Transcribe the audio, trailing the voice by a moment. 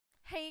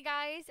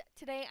guys,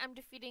 today I'm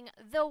defeating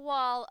the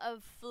wall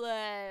of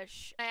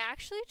flesh. I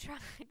actually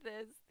tried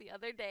this the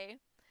other day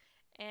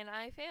and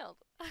I failed.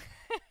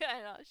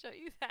 And I'll show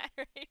you that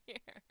right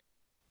here.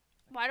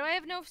 Why do I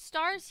have no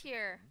stars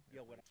here?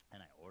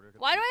 And I ordered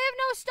Why do I have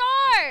no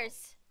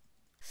stars?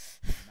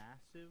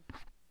 massive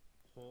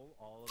pull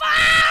all of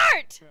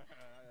Fart!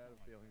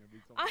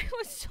 I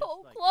was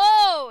so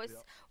close.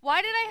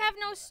 Why did I have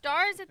no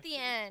stars at the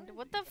end?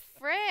 What the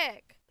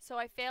frick? So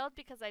I failed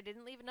because I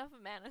didn't leave enough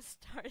mana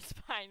stars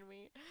behind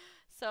me.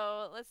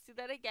 So let's do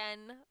that again.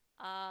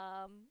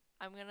 I'm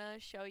gonna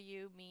show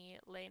you me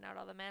laying out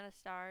all the mana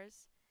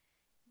stars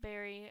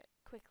very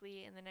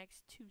quickly in the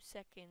next 2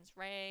 seconds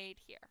right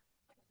here.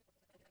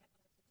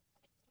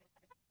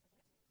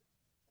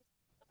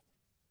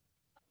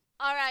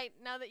 Alright,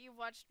 now that you've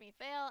watched me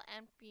fail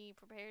and be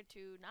prepared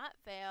to not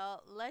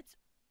fail, let's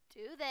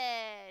do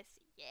this.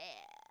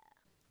 Yeah.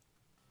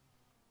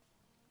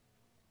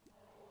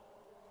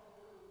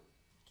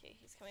 Okay,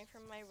 he's coming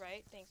from my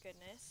right, thank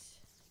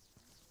goodness.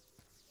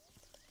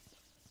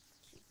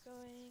 Keep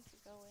going,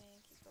 keep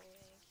going, keep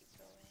going, keep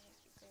going,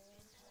 keep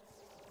going.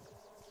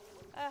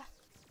 Ah!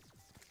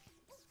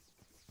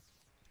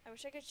 I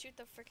wish I could shoot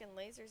the frickin'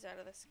 lasers out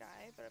of the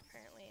sky, but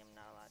apparently I'm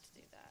not allowed to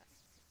do that.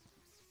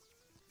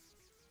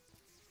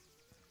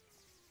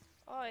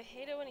 Oh, I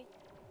hate it when he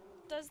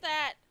does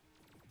that!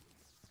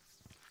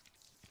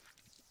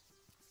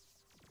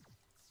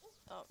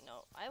 Oh,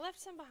 no. I left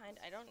some behind.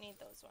 I don't need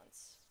those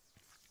ones.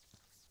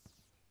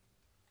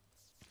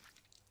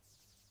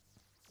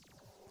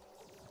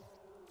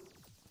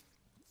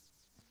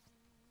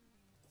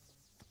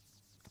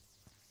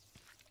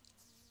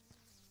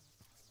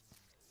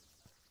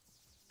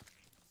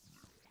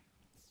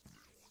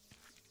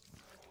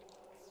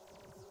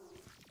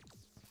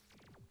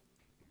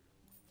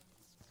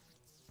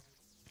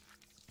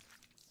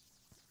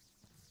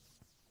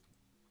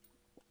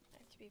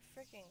 Be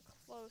freaking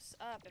close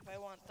up if I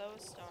want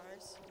those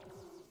stars.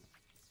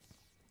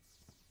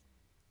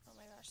 Oh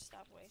my gosh,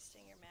 stop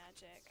wasting your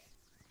magic.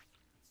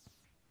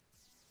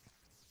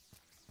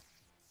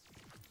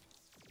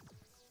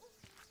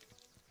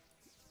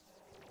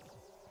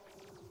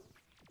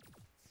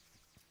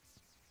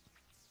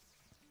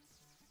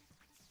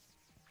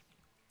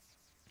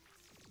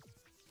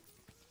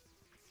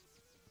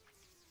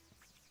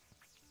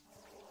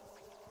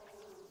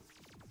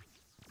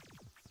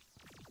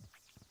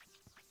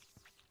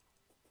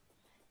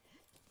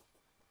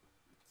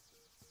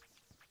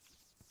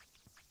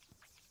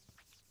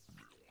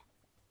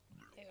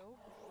 Ew,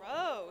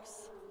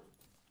 gross.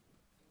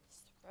 It's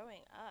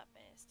throwing up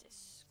and it's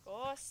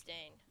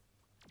disgusting.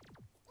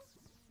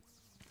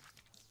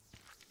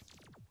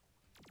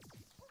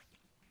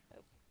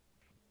 Oh.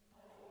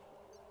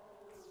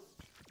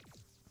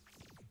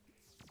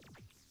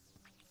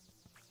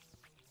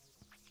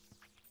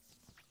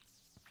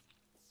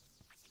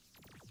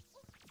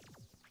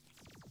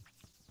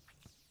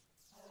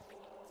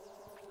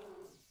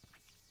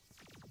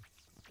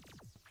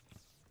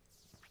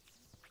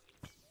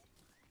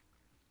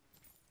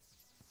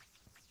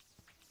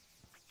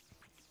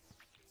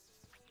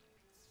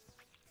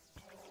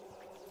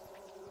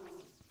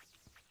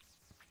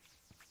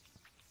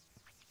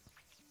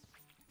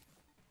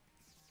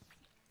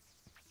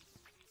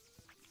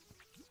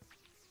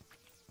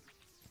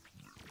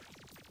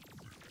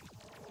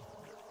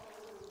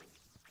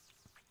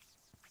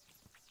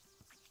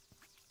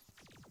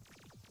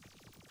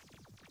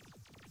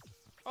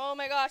 Oh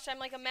my gosh, I'm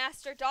like a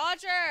master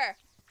dodger!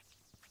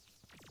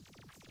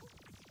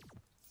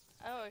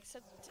 Oh,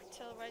 except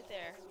till right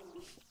there.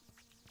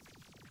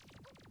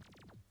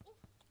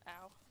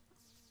 Ow.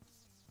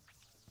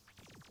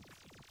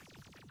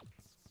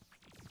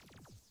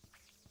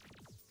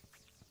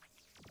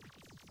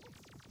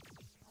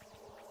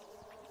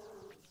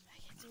 I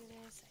can do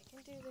this, I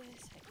can do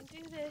this, I can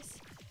do this,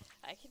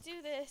 I can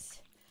do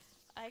this,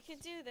 I can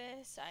do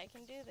this, I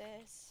can do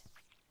this.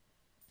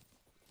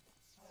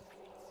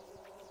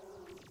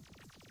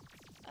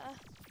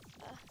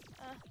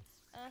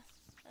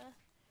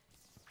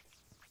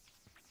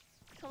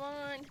 Come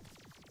on.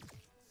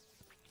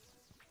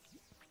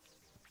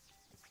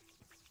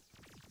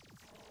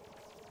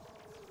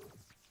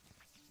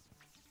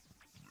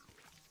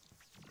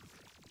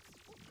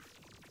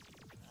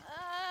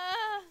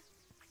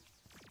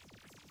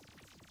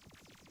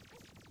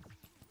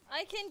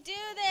 I can do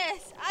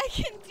this. I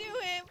can do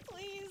it.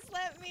 Please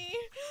let me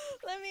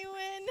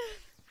win.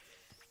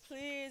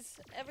 Please,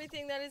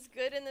 everything that is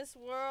good in this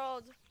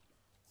world,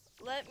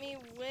 let me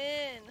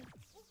win.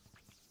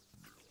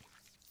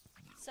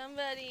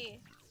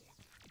 Somebody,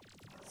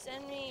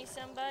 send me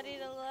somebody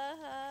to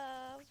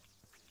love.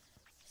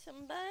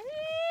 Somebody,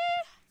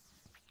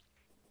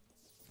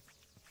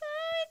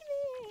 find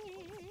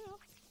me.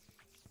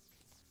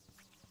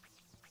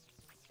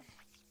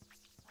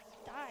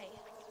 Die.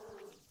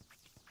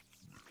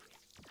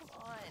 Come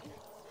on.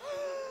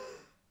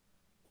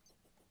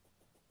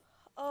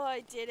 Oh,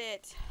 I did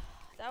it.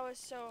 That was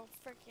so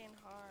freaking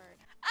hard.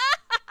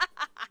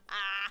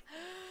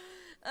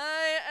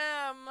 I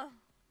am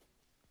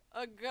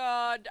Oh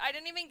god, I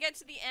didn't even get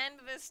to the end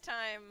this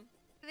time.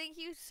 Thank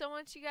you so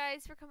much, you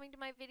guys, for coming to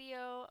my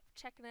video,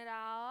 checking it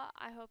out.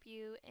 I hope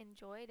you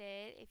enjoyed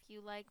it. If you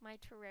like my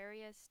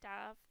Terraria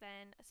stuff,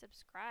 then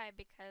subscribe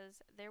because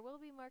there will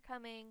be more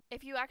coming.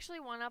 If you actually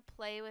want to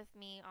play with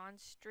me on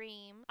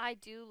stream, I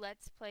do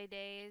Let's Play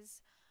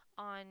days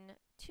on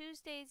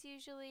Tuesdays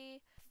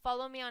usually.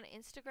 Follow me on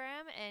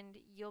Instagram and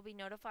you'll be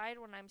notified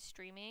when I'm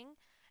streaming,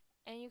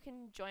 and you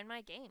can join my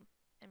game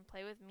and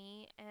play with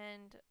me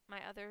and my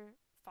other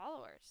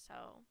followers.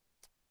 So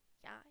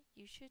yeah,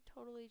 you should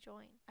totally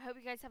join. I hope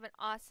you guys have an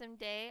awesome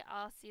day.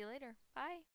 I'll see you later. Bye.